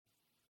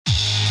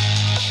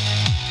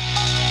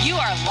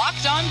are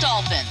Locked On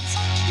Dolphins,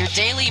 your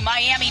daily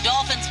Miami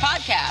Dolphins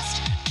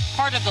podcast,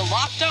 part of the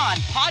Locked On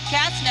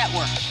Podcast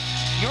Network,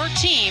 your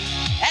team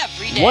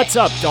every day. What's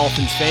up,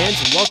 Dolphins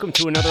fans, and welcome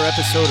to another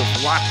episode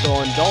of Locked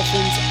On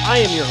Dolphins. I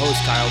am your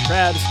host, Kyle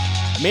Krabs,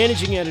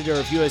 managing editor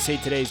of USA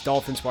Today's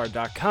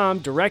DolphinsWire.com,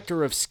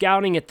 director of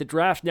scouting at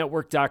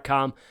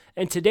thedraftnetwork.com,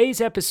 and today's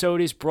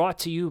episode is brought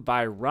to you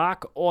by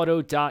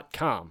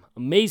RockAuto.com.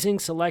 Amazing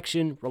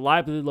selection,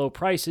 reliably low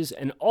prices,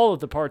 and all of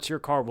the parts your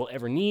car will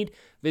ever need.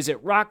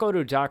 Visit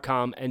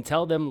RockAuto.com and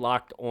tell them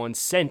Locked On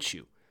sent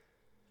you.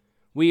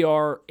 We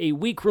are a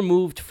week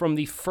removed from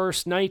the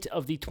first night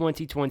of the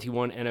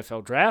 2021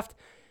 NFL Draft,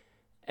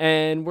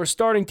 and we're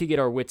starting to get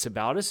our wits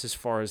about us as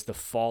far as the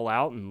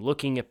fallout and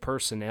looking at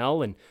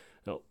personnel and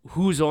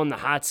who's on the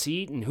hot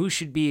seat and who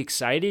should be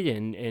excited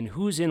and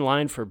who's in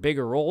line for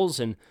bigger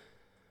roles. And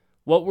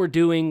what we're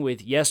doing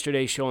with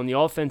yesterday's show on the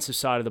offensive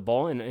side of the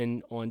ball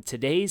and on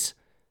today's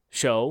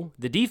show,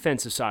 the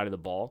defensive side of the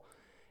ball,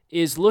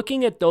 is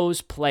looking at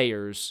those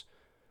players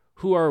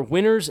who are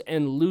winners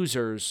and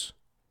losers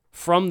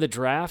from the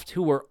draft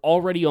who were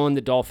already on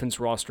the Dolphins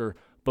roster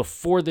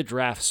before the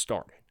draft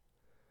started.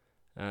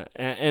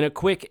 And a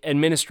quick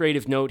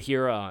administrative note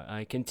here,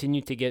 I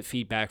continue to get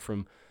feedback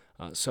from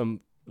some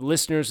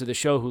listeners of the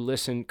show who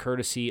listen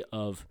courtesy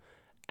of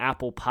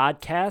Apple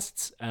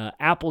Podcasts.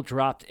 Apple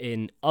dropped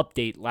an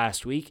update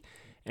last week,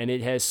 and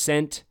it has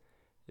sent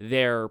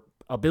their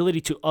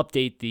ability to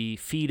update the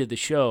feed of the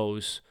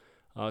shows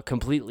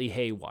completely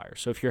haywire.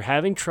 So if you're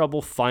having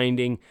trouble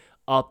finding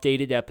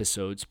updated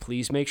episodes,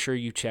 please make sure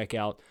you check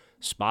out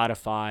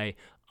Spotify,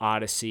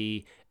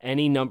 Odyssey,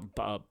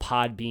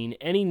 Podbean,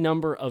 any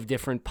number of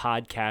different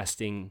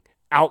podcasting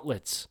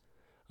outlets.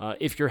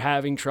 If you're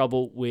having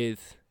trouble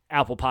with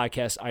Apple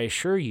Podcasts, I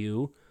assure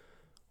you,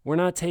 we're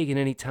not taking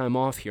any time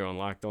off here on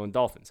Locked On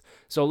Dolphins.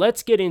 So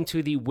let's get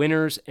into the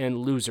winners and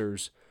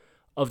losers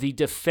of the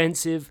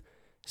defensive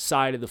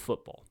side of the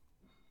football.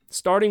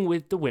 Starting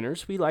with the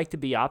winners, we like to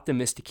be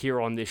optimistic here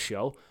on this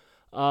show.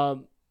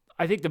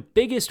 I think the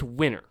biggest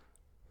winner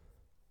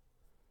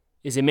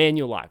is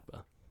Emmanuel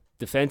Ogbah.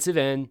 Defensive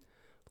end,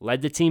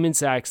 led the team in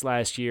sacks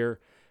last year,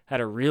 had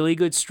a really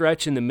good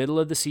stretch in the middle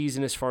of the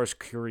season as far as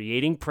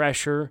creating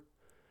pressure,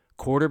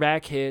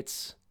 quarterback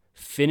hits,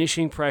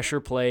 finishing pressure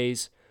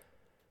plays.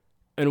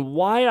 And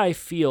why I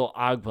feel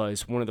Ogbah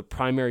is one of the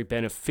primary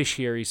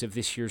beneficiaries of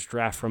this year's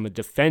draft from a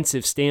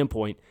defensive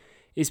standpoint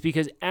is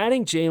because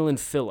adding Jaelan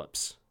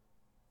Phillips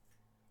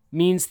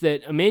means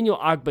that Emmanuel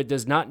Ogbah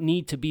does not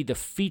need to be the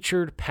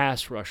featured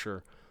pass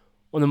rusher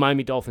on the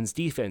Miami Dolphins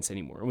defense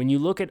anymore. When you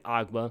look at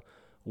Ogbah,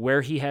 where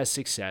he has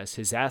success,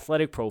 his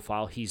athletic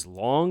profile, he's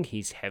long,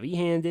 he's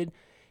heavy-handed,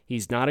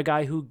 he's not a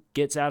guy who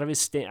gets out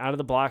of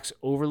the blocks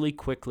overly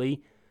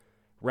quickly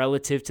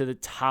relative to the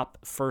top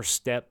first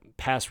step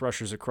pass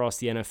rushers across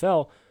the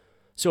NFL.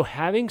 So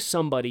having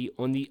somebody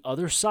on the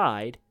other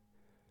side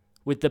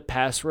with the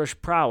pass rush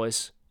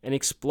prowess and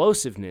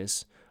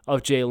explosiveness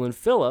of Jaelan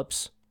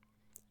Phillips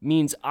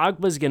means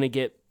Ogbah's going to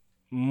get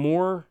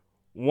more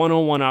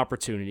one-on-one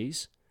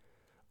opportunities.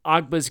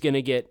 Ogbah's going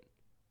to get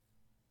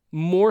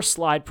more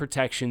slide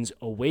protections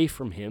away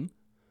from him.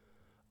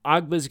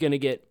 Ogbah's going to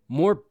get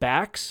more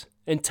backs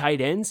and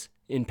tight ends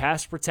in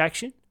pass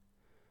protection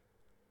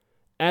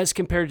as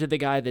compared to the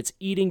guy that's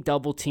eating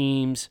double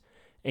teams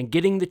and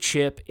getting the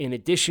chip in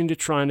addition to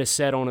trying to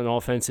set on an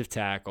offensive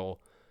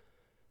tackle.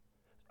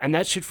 And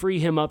that should free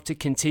him up to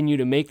continue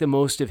to make the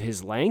most of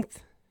his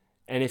length.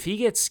 And if he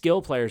gets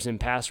skill players in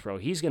pass pro,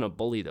 he's going to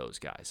bully those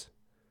guys.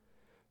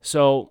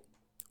 So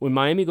when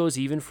Miami goes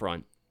even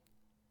front,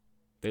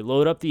 they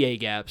load up the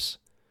A-gaps,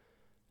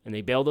 and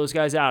they bail those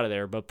guys out of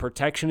there, but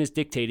protection is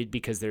dictated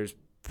because there's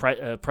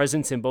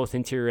presence in both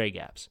interior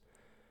A-gaps.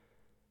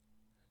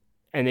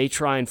 And they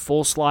try and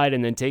full slide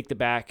and then take the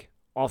back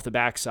off the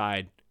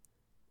backside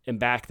and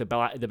back the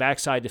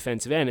backside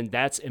defensive end, and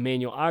that's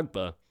Emmanuel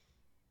Ogbah.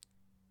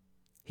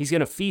 He's going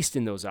to feast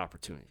in those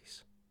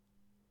opportunities.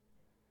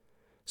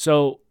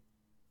 So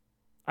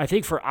I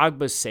think for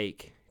Ogbah's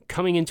sake,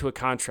 coming into a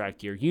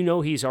contract year, you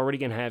know he's already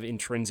going to have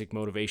intrinsic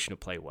motivation to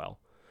play well.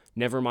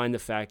 Never mind the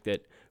fact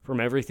that from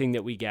everything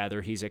that we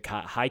gather, he's a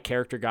high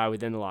character guy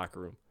within the locker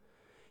room.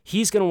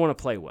 He's going to want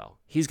to play well.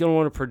 He's going to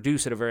want to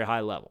produce at a very high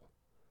level.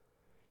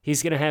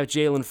 He's going to have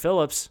Jaelan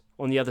Phillips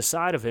on the other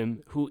side of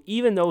him, who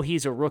even though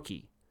he's a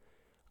rookie,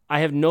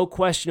 I have no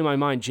question in my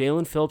mind,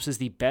 Jaelan Phillips is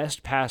the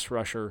best pass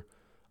rusher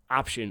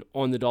option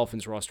on the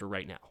Dolphins roster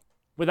right now,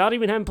 without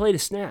even having played a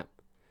snap.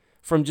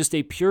 From just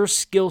a pure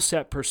skill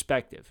set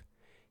perspective,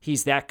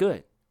 he's that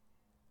good.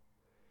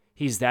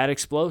 He's that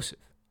explosive.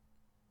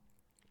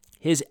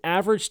 His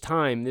average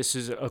time, this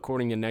is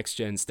according to Next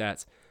Gen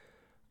Stats,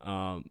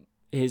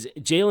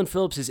 Jaelan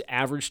Phillips'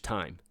 average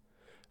time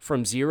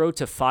from 0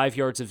 to 5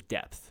 yards of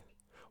depth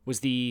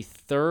was the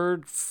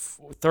third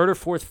or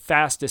fourth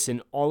fastest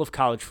in all of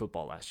college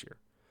football last year.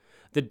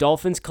 The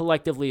Dolphins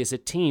collectively as a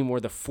team were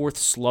the fourth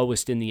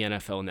slowest in the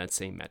NFL in that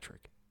same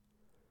metric.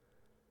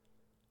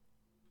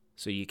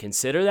 So you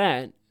consider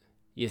that,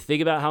 You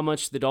think about how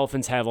much the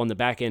Dolphins have on the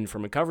back end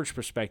from a coverage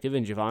perspective,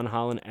 and Jevon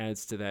Holland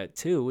adds to that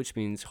too, which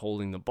means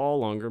holding the ball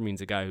longer, means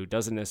a guy who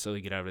doesn't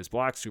necessarily get out of his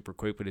block super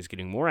quick but is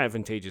getting more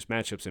advantageous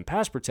matchups in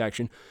pass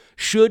protection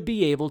should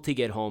be able to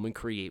get home and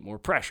create more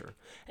pressure.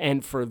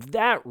 And for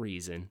that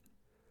reason,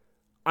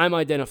 I'm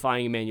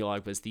identifying Emmanuel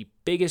Ogbah as the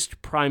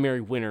biggest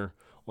primary winner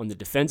on the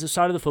defensive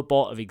side of the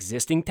football of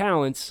existing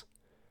talents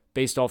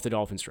based off the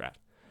Dolphins draft.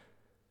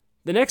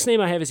 The next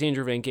name I have is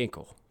Andrew Van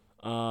Ginkel.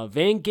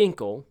 Van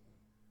Ginkel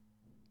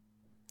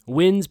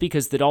wins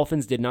because the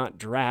Dolphins did not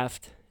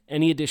draft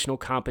any additional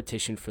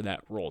competition for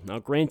that role. Now,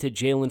 granted,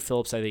 Jalen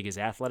Phillips, I think, is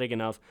athletic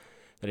enough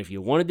that if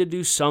you wanted to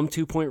do some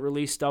two-point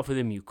release stuff with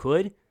him, you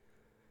could.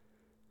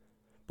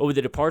 But with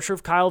the departure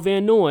of Kyle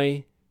Van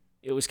Noy,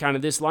 it was kind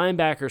of this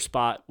linebacker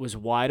spot was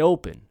wide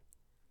open.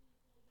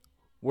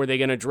 Were they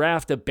going to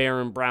draft a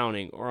Baron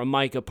Browning or a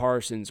Micah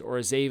Parsons or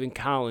a Zaven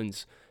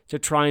Collins to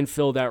try and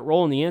fill that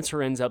role? And the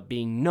answer ends up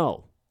being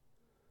no.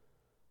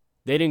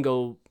 They didn't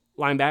go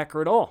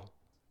linebacker at all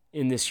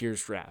in this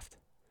year's draft,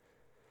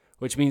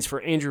 which means for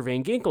Andrew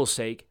Van Ginkel's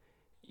sake,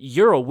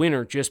 you're a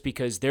winner just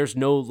because there's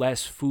no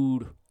less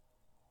food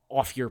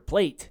off your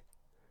plate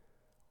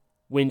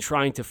when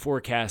trying to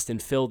forecast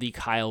and fill the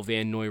Kyle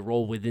Van Noy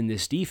role within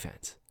this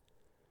defense.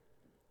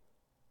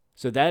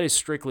 So that is,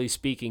 strictly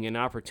speaking, an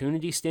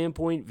opportunity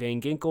standpoint.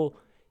 Van Ginkel,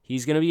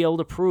 he's going to be able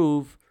to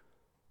prove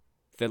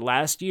that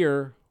last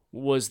year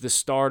was the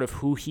start of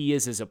who he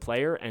is as a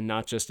player and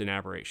not just an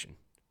aberration.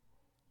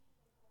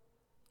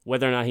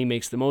 Whether or not he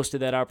makes the most of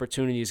that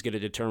opportunity is going to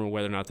determine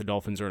whether or not the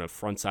Dolphins are in a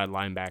frontside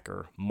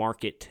linebacker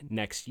market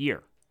next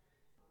year.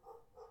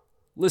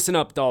 Listen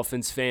up,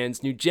 Dolphins fans.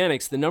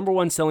 Nugenix, the number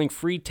one selling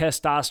free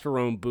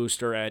testosterone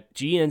booster at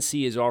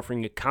GNC, is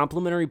offering a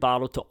complimentary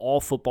bottle to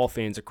all football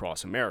fans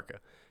across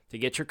America. To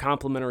get your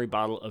complimentary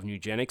bottle of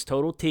Nugenix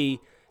Total T,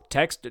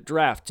 text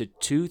DRAFT to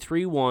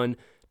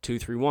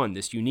 231-231.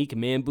 This unique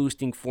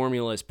man-boosting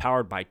formula is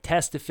powered by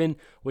Testofen,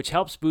 which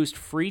helps boost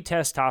free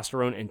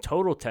testosterone and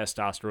total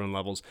testosterone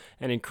levels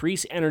and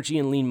increase energy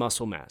and lean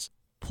muscle mass.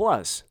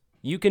 Plus,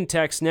 you can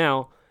text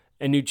now,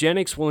 and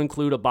Nugenix will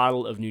include a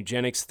bottle of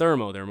Nugenix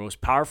Thermo, their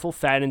most powerful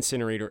fat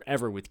incinerator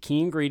ever, with key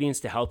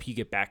ingredients to help you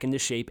get back into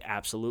shape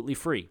absolutely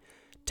free.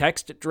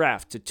 Text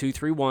DRAFT to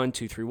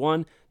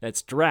 231-231.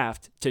 That's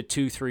DRAFT to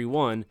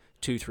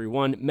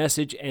 231-231.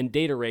 Message and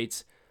data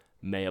rates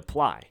may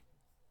apply.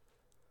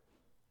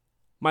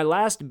 My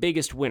last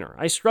biggest winner.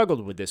 I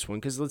struggled with this one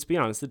because, let's be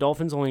honest, the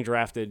Dolphins only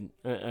drafted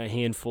a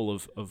handful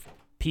of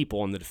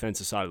people on the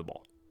defensive side of the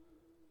ball.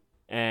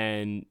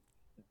 And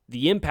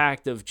the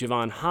impact of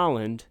Jevon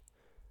Holland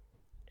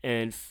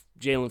and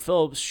Jalen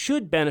Phillips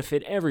should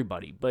benefit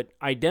everybody. But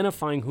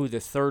identifying who the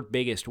third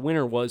biggest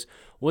winner was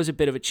a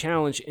bit of a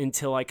challenge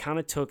until I kind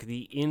of took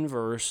the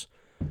inverse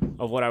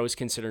of what I was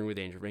considering with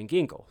Andrew Van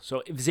Ginkel.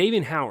 So if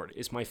Xavier Howard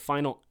is my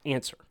final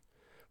answer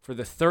for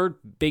the third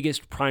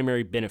biggest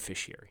primary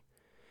beneficiary.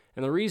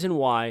 And the reason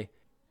why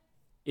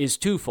is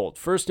twofold.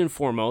 First and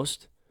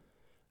foremost,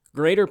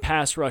 greater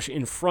pass rush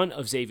in front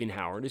of Xavier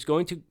Howard is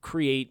going to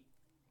create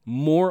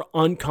more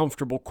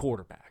uncomfortable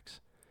quarterbacks.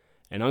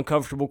 And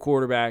uncomfortable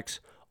quarterbacks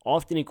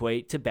often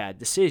equate to bad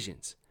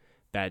decisions.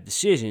 Bad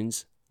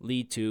decisions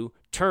lead to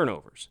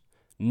turnovers.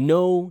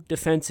 No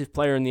defensive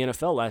player in the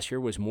NFL last year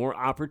was more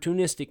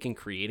opportunistic in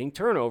creating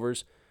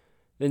turnovers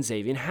than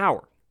Xavier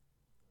Howard.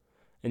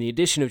 And the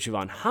addition of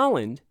Jevon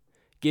Holland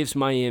gives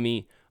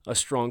Miami a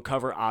strong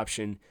cover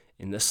option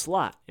in the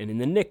slot and in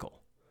the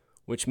nickel,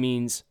 which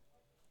means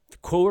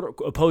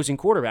opposing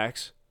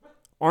quarterbacks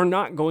are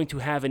not going to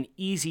have an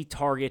easy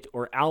target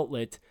or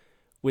outlet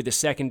with a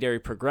secondary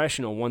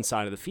progression on one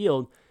side of the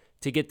field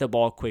to get the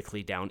ball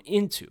quickly down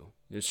into.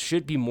 There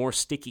should be more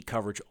sticky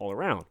coverage all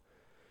around.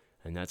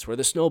 And that's where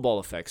the snowball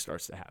effect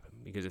starts to happen.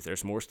 Because if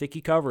there's more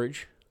sticky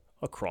coverage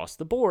across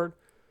the board,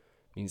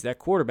 it means that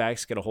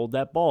quarterback's going to hold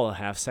that ball a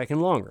half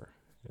second longer.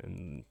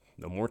 And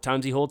the more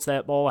times he holds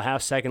that ball a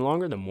half second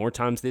longer, the more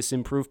times this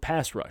improved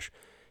pass rush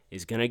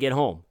is going to get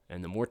home.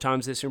 And the more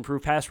times this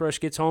improved pass rush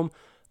gets home,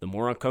 the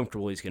more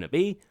uncomfortable he's going to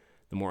be.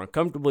 The more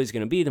uncomfortable he's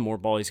going to be, the more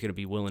ball he's going to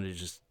be willing to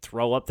just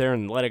throw up there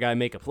and let a guy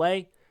make a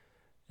play.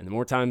 And the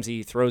more times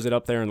he throws it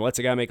up there and lets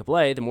a guy make a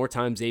play, the more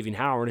times Xavier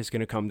Howard is going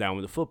to come down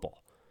with the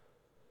football.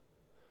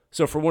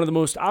 So for one of the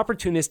most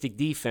opportunistic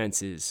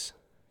defenses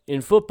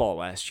in football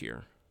last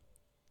year,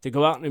 to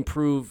go out and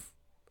improve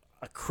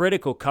a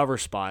critical cover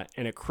spot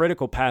and a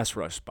critical pass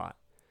rush spot,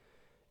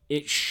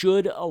 it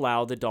should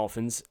allow the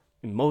Dolphins,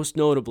 most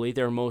notably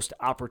their most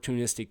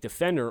opportunistic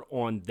defender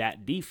on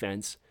that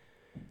defense,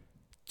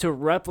 to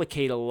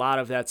replicate a lot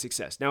of that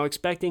success. Now,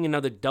 expecting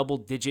another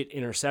double-digit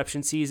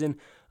interception season,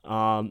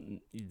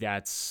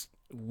 that's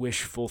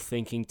wishful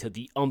thinking to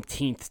the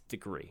umpteenth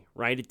degree,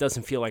 right? It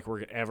doesn't feel like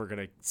we're ever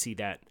going to see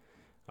that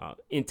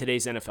in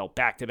today's NFL,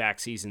 back-to-back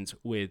seasons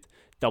with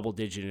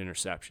double-digit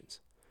interceptions.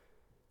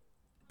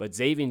 But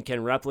Xavier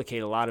can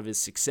replicate a lot of his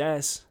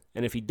success,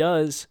 and if he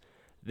does,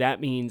 that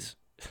means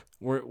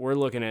we're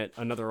looking at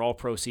another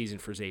all-pro season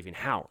for Xavier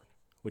Howard,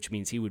 which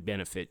means he would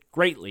benefit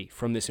greatly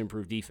from this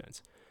improved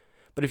defense.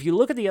 But if you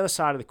look at the other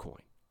side of the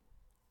coin,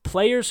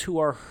 players who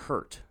are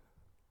hurt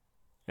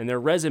and their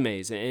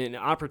resumes and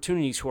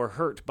opportunities who are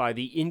hurt by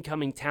the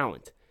incoming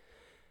talent.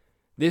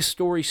 This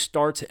story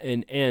starts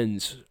and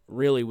ends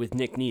really with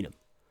Nick Needham.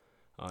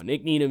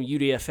 Nick Needham,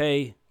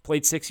 UDFA,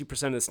 played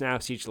 60% of the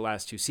snaps each of the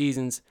last 2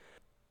 seasons.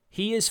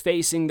 He is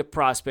facing the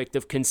prospect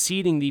of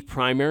conceding the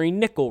primary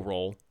nickel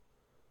role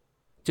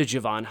to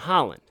Jevon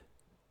Holland.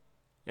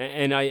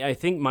 And I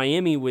think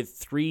Miami with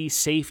 3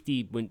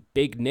 safety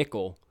big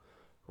nickel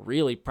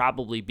really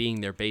probably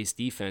being their base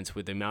defense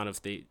with the amount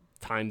of the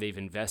time they've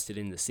invested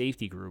in the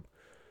safety group.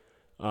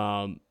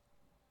 Why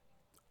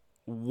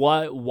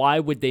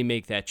would they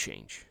make that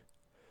change?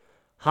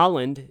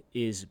 Holland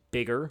is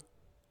bigger.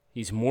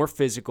 He's more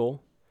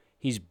physical.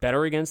 He's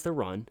better against the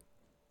run.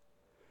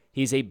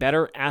 He's a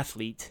better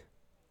athlete.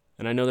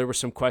 And I know there were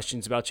some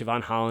questions about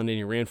Jevon Holland, and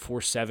he ran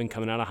 4.7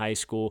 coming out of high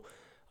school.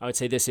 I would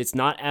say this, it's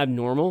not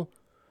abnormal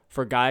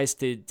for guys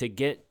to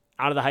get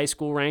out of the high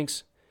school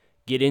ranks,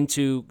 get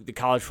into the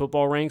college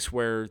football ranks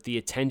where the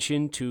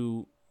attention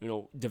to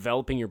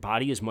developing your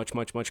body is much,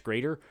 much, much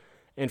greater,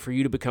 and for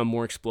you to become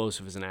more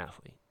explosive as an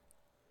athlete.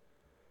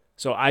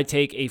 So I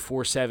take a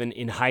 4.7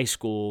 in high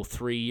school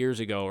 3 years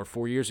ago or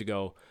 4 years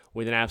ago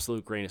with an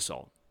absolute grain of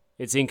salt.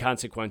 It's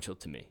inconsequential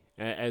to me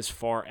as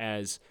far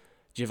as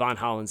Jevon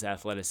Holland's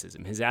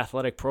athleticism. His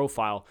athletic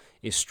profile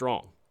is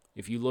strong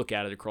if you look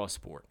at it across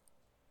the board.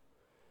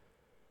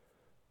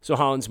 So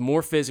Holland's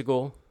more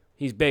physical.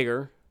 He's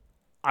bigger.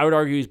 I would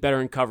argue he's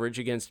better in coverage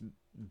against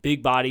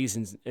big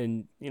bodies,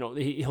 and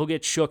he'll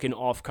get shook in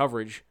off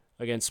coverage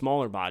against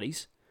smaller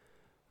bodies.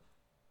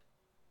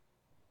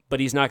 But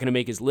he's not going to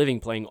make his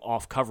living playing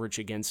off coverage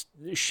against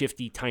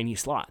shifty, tiny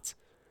slots.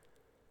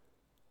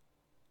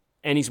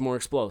 And he's more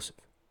explosive.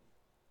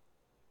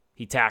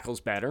 He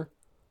tackles better.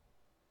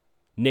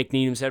 Nick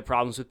Needham's had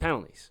problems with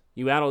penalties.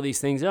 You add all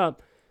these things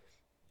up,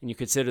 and you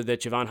consider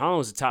that Jevon Holland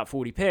was a top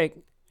 40 pick,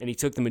 and he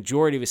took the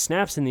majority of his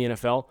snaps in the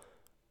NFL,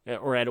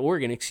 or at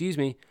Oregon,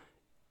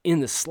 in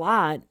the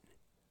slot,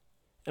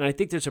 and I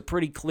think there's a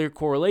pretty clear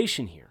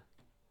correlation here.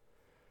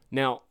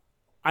 Now,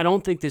 I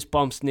don't think this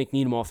bumps Nick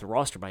Needham off the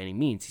roster by any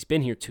means. He's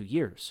been here 2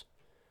 years.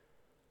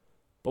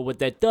 But what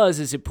that does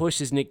is it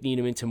pushes Nick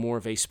Needham into more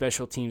of a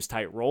special teams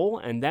type role,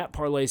 and that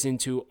parlays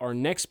into our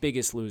next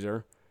biggest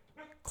loser,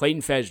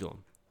 Clayton Fejedelem.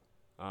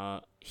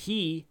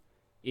 He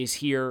is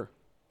here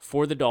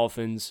for the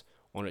Dolphins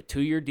on a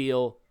 2-year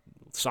deal,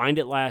 signed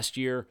it last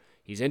year.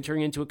 He's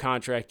entering into a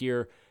contract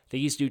year. I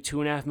think he's due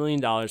 $2.5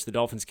 million. The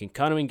Dolphins can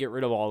cut him and get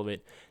rid of all of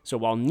it. So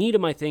while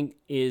Needham, I think,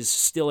 is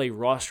still a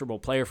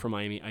rosterable player for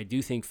Miami, I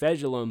do think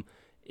Fejedelem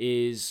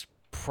is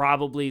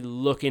probably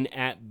looking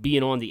at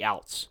being on the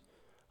outs.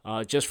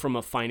 Just from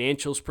a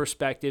financials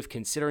perspective,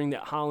 considering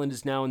that Holland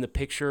is now in the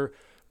picture,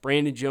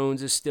 Brandon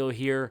Jones is still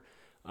here,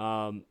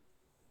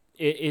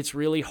 it's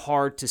really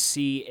hard to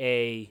see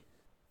a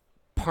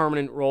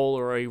permanent role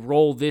or a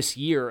role this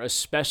year,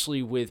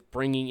 especially with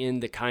bringing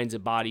in the kinds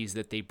of bodies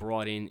that they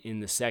brought in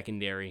the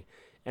secondary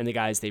and the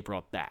guys they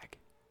brought back.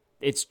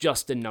 It's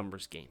just a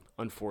numbers game,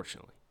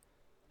 unfortunately.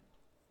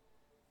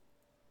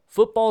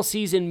 Football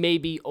season may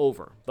be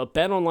over, but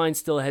BetOnline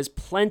still has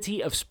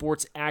plenty of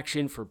sports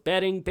action for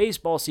betting.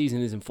 Baseball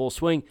season is in full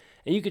swing,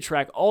 and you can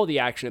track all the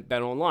action at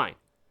BetOnline.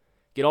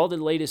 Get all the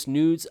latest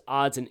news,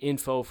 odds, and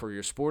info for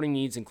your sporting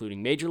needs,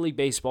 including Major League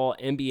Baseball,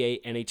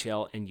 NBA,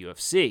 NHL, and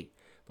UFC.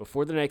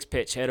 Before the next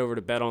pitch, head over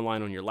to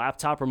BetOnline on your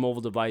laptop or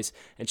mobile device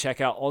and check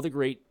out all the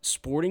great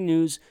sporting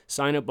news,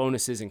 sign-up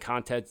bonuses, and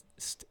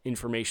contest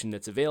information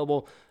that's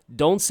available.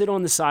 Don't sit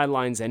on the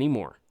sidelines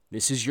anymore.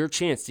 This is your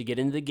chance to get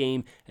into the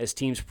game as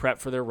teams prep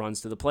for their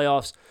runs to the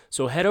playoffs.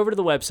 So head over to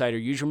the website or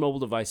use your mobile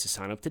device to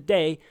sign up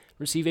today.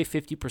 Receive a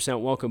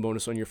 50% welcome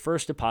bonus on your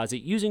first deposit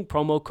using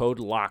promo code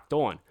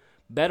LOCKEDON.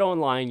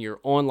 BetOnline, your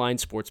online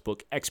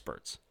sportsbook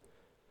experts.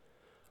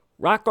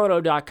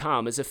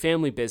 RockAuto.com is a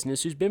family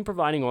business who's been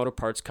providing auto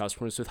parts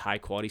customers with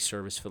high-quality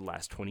service for the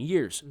last 20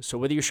 years. So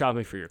whether you're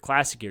shopping for your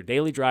classic or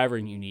daily driver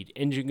and you need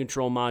engine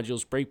control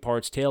modules, brake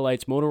parts,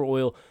 taillights, motor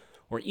oil,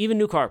 or even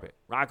new carpet,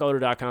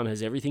 RockAuto.com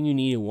has everything you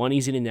need in one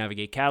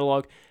easy-to-navigate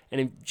catalog,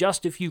 and in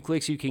just a few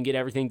clicks, you can get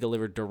everything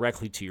delivered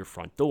directly to your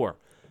front door.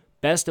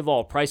 Best of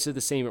all, prices are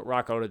the same at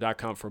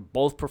RockAuto.com for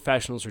both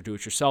professionals or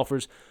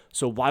do-it-yourselfers,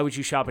 so why would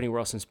you shop anywhere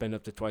else and spend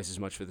up to twice as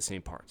much for the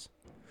same parts?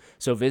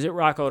 So visit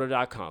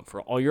RockAuto.com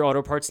for all your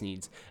auto parts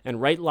needs, and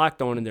write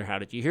Locked On in their How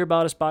Did You Hear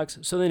About Us box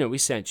so they know we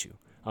sent you.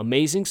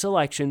 Amazing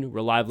selection,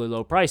 reliably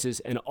low prices,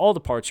 and all the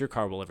parts your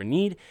car will ever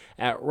need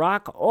at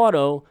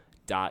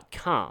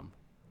RockAuto.com.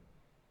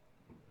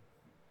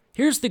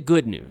 Here's the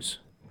good news.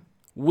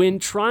 When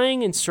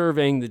trying and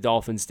surveying the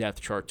Dolphins'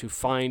 depth chart to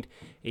find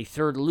a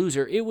third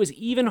loser, it was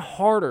even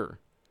harder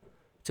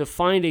to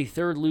find a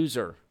third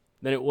loser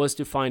than it was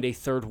to find a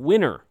third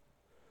winner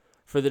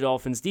for the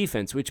Dolphins'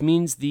 defense, which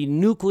means the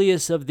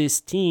nucleus of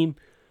this team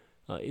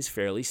is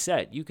fairly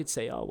set. You could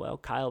say, oh, well,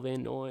 Kyle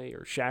Van Noy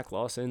or Shaq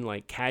Lawson,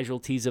 like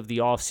casualties of the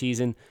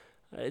offseason.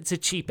 It's a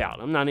cheap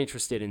out. I'm not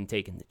interested in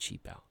taking the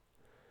cheap out.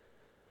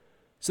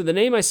 So the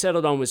name I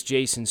settled on was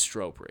Jason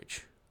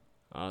Strowbridge.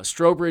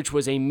 Strobridge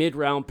was a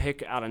mid-round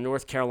pick out of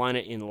North Carolina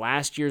in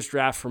last year's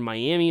draft from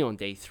Miami on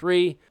day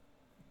 3.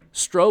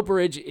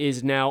 Strobridge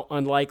is now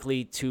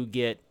unlikely to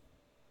get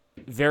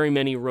very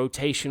many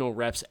rotational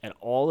reps at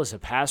all as a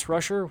pass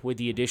rusher with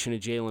the addition of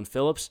Jaelan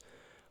Phillips.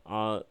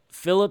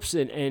 Phillips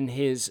and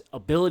his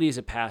ability as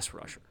a pass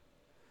rusher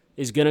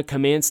is going to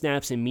command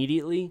snaps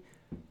immediately,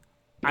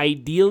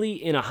 ideally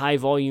in a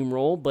high-volume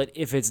role, but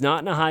if it's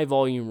not in a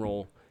high-volume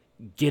role,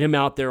 get him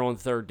out there on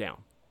third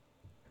down.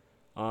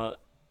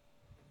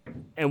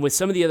 And with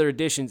some of the other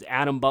additions,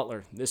 Adam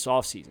Butler this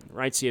offseason,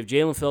 right? So you have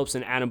Jaelan Phillips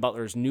and Adam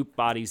Butler as new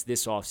bodies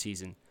this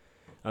offseason.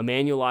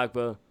 Emmanuel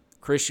Ogbah,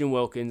 Christian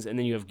Wilkins, and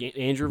then you have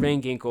Andrew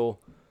Van Ginkel,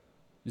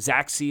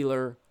 Zach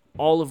Sealer,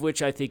 all of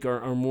which I think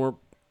are more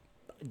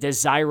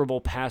desirable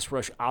pass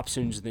rush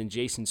options than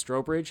Jason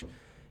Strobridge.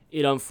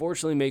 It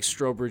unfortunately makes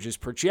Strobridge's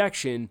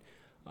projection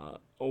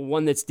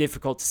one that's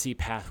difficult to see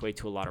pathway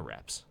to a lot of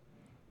reps.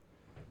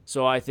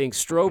 So I think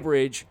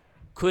Strobridge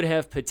could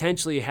have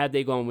potentially, had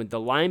they gone with the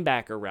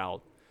linebacker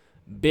route,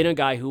 been a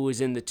guy who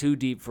was in the 2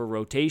 deep for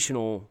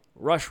rotational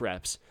rush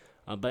reps,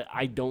 but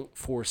I don't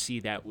foresee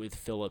that with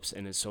Phillips.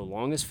 And so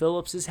long as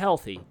Phillips is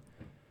healthy,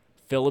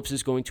 Phillips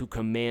is going to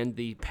command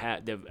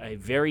a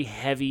very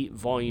heavy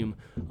volume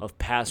of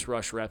pass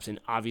rush reps in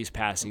obvious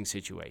passing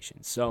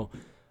situations. So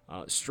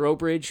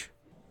Strobridge,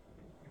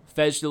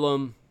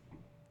 Fesdulum,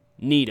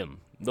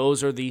 Needham.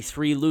 Those are the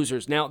 3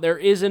 losers. Now, there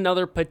is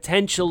another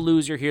potential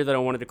loser here that I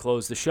wanted to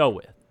close the show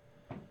with,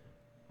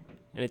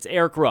 and it's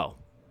Eric Rowe.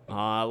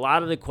 A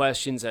lot of the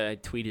questions I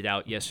tweeted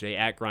out yesterday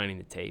at Grinding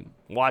the Tape,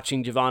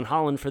 watching Jevon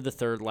Holland for the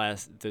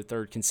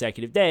third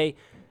consecutive day,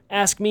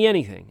 ask me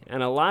anything.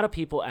 And a lot of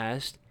people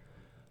asked,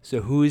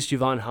 so who is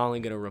Jevon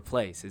Holland going to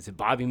replace? Is it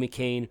Bobby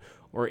McCain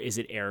or is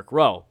it Eric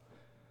Rowe?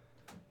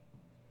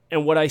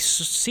 And what I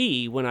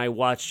see when I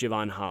watch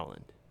Jevon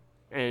Holland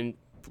and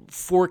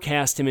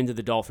forecast him into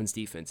the Dolphins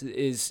defense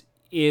is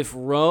if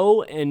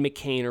Rowe and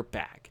McCain are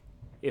back,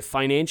 if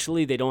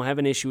financially they don't have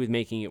an issue with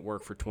making it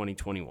work for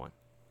 2021,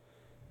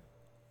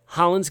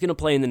 Holland's going to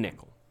play in the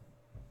nickel.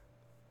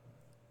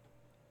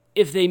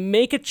 If they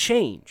make a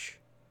change,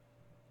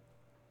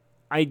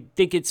 I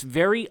think it's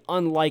very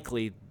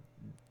unlikely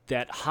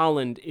that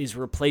Holland is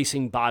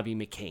replacing Bobby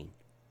McCain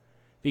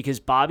because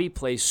Bobby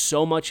plays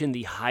so much in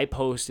the high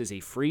post as a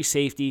free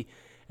safety,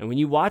 and when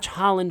you watch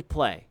Holland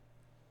play,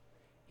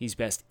 he's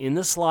best in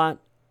the slot,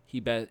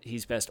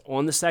 he's best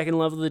on the second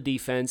level of the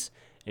defense,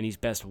 and he's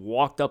best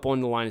walked up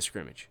on the line of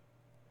scrimmage.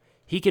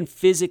 He can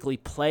physically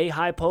play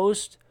high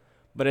post,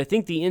 but I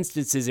think the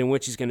instances in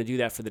which he's going to do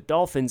that for the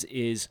Dolphins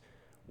is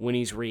when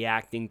he's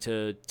reacting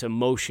to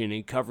motion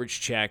and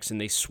coverage checks,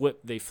 and they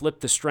flip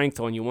the strength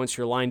on you once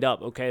you're lined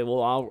up. Okay,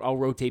 well, I'll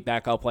rotate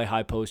back, I'll play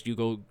high post, you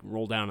go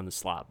roll down in the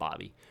slot,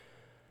 Bobby.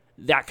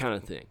 That kind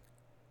of thing.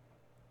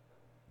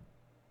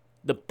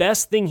 The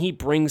best thing he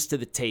brings to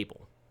the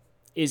table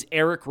is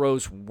Eric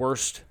Rowe's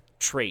worst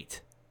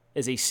trait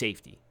as a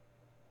safety,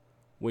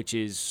 which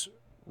is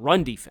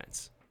run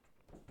defense.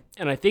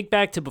 And I think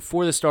back to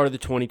before the start of the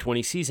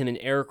 2020 season, and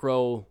Eric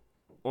Rowe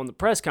on the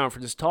press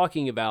conference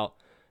talking about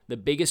the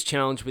biggest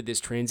challenge with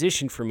this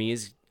transition for me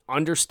is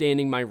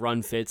understanding my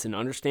run fits and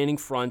understanding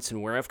fronts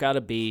and where I've got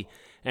to be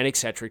and et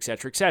cetera, et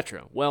cetera, et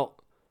cetera. Well,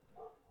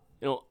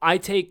 I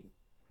take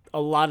a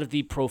lot of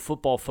the Pro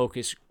Football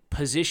Focus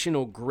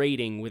positional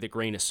grading with a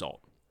grain of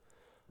salt.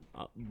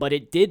 But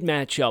it did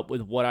match up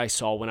with what I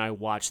saw when I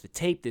watched the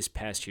tape this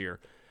past year,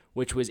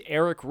 which was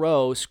Eric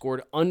Rowe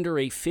scored under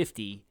a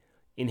 50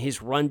 in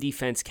his run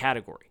defense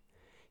category.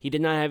 He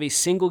did not have a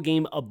single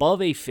game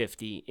above a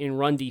 50 in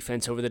run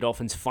defense over the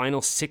Dolphins'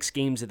 final 6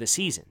 games of the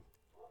season.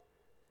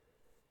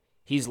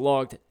 He's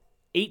logged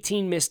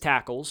 18 missed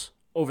tackles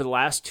over the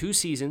last 2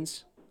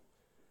 seasons,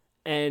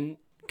 and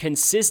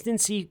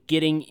consistency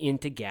getting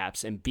into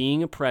gaps and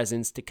being a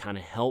presence to kind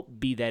of help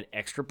be that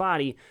extra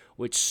body,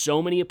 which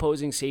so many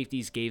opposing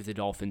safeties gave the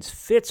Dolphins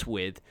fits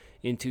with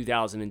in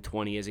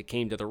 2020 as it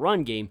came to the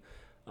run game,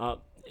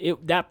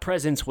 that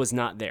presence was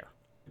not there.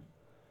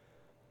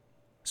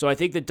 So I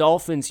think the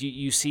Dolphins,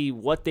 you see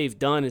what they've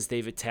done is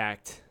they've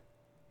attacked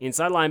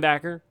inside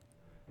linebacker,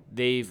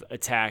 they've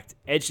attacked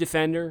edge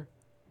defender,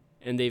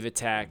 and they've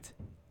attacked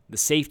the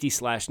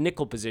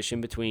safety/nickel position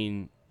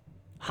between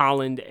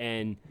Holland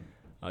and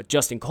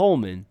Justin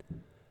Coleman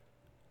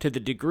to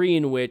the degree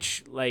in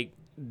which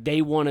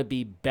they want to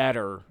be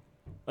better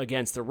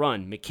against the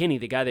run. McKinney,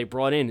 the guy they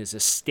brought in, is a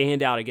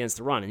standout against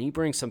the run, and he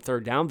brings some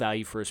third down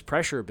value for his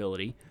pressure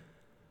ability,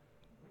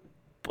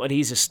 but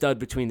he's a stud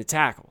between the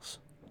tackles.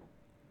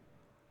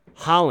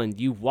 Holland,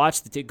 you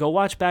watch go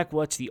watch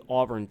the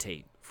Auburn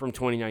tape from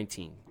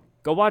 2019.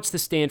 Go watch the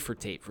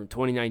Stanford tape from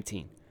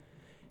 2019.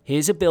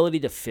 His ability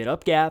to fit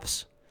up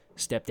gaps,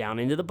 step down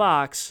into the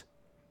box,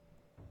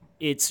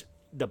 it's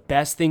the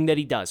best thing that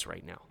he does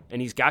right now.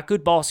 And he's got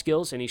good ball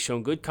skills, and he's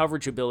shown good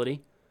coverage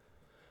ability.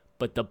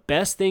 But the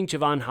best thing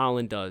Jevon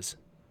Holland does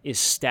is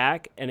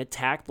stack and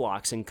attack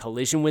blocks and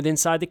collision with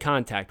inside the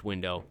contact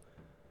window,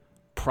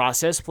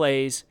 process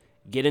plays,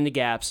 get into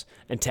gaps,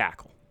 and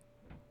tackle,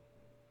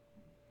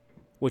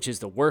 which is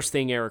the worst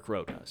thing Eric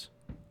Rowe does.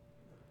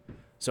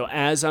 So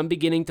as I'm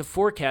beginning to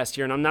forecast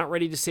here, and I'm not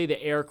ready to say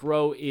that Eric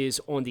Rowe is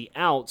on the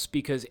outs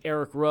because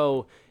Eric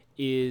Rowe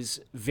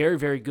is very,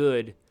 very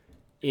good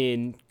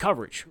in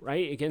coverage,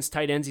 right? Against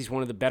tight ends, he's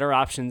one of the better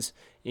options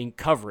in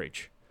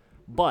coverage.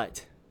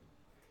 But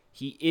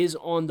he is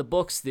on the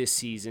books this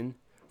season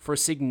for a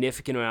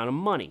significant amount of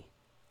money,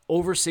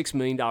 over $6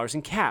 million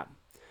in cap.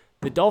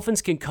 The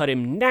Dolphins can cut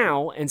him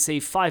now and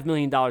save $5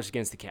 million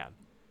against the cap.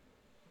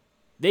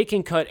 They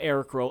can cut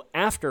Eric Rowe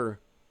after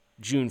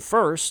June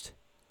 1st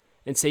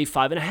and save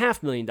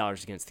 $5.5 million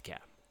against the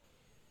cap.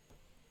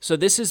 So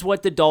this is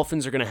what the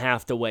Dolphins are going to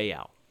have to weigh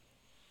out.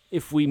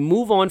 If we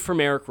move on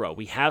from Eric Rowe,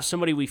 we have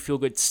somebody we feel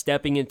good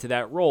stepping into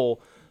that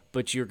role,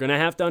 but you're going to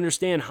have to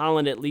understand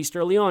Holland, at least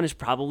early on, is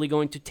probably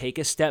going to take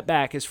a step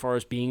back as far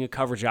as being a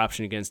coverage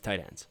option against tight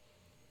ends.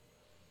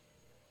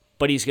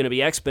 But he's going to be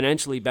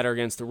exponentially better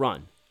against the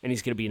run, and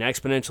he's going to be an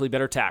exponentially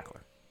better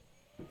tackler.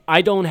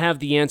 I don't have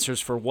the answers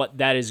for what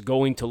that is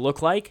going to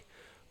look like,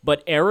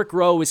 but Eric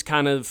Rowe is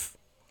kind of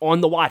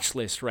on the watch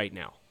list right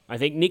now. I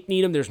think Nick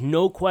Needham, there's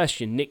no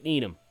question, Nick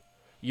Needham,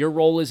 your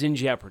role is in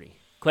jeopardy.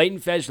 Clayton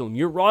Fejedelem,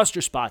 your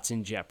roster spot's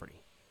in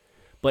jeopardy.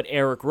 But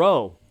Eric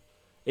Rowe,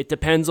 it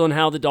depends on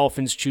how the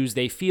Dolphins choose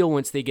they feel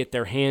once they get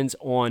their hands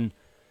on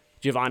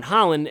Jevon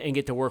Holland and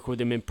get to work with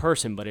him in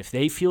person. But if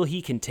they feel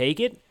he can take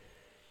it,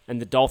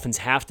 and the Dolphins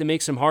have to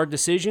make some hard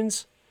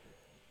decisions,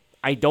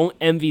 I don't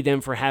envy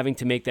them for having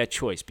to make that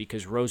choice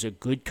because Rowe's a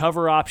good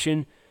cover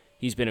option.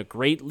 He's been a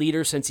great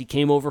leader since he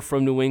came over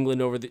from New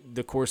England over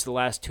the course of the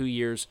last 2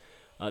 years.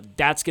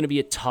 That's going to be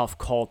a tough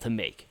call to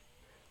make.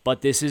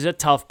 But this is a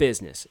tough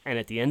business. And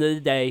at the end of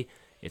the day,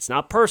 it's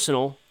not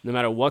personal. No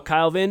matter what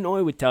Kyle Van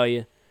Noy would tell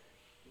you,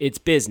 it's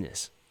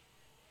business.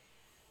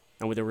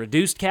 And with a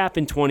reduced cap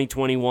in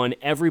 2021,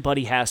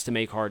 everybody has to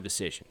make hard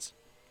decisions.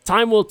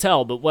 Time will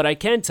tell, but what I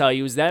can tell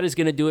you is that is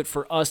going to do it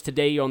for us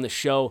today on the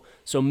show.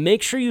 So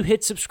make sure you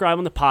hit subscribe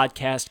on the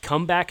podcast.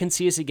 Come back and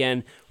see us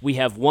again. We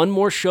have one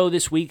more show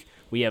this week.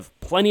 We have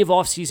plenty of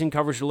off-season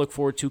coverage to look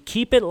forward to.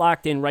 Keep it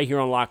locked in right here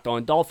on Locked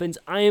On Dolphins.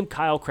 I am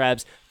Kyle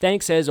Krabs.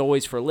 Thanks as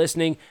always for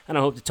listening, and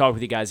I hope to talk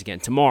with you guys again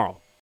tomorrow.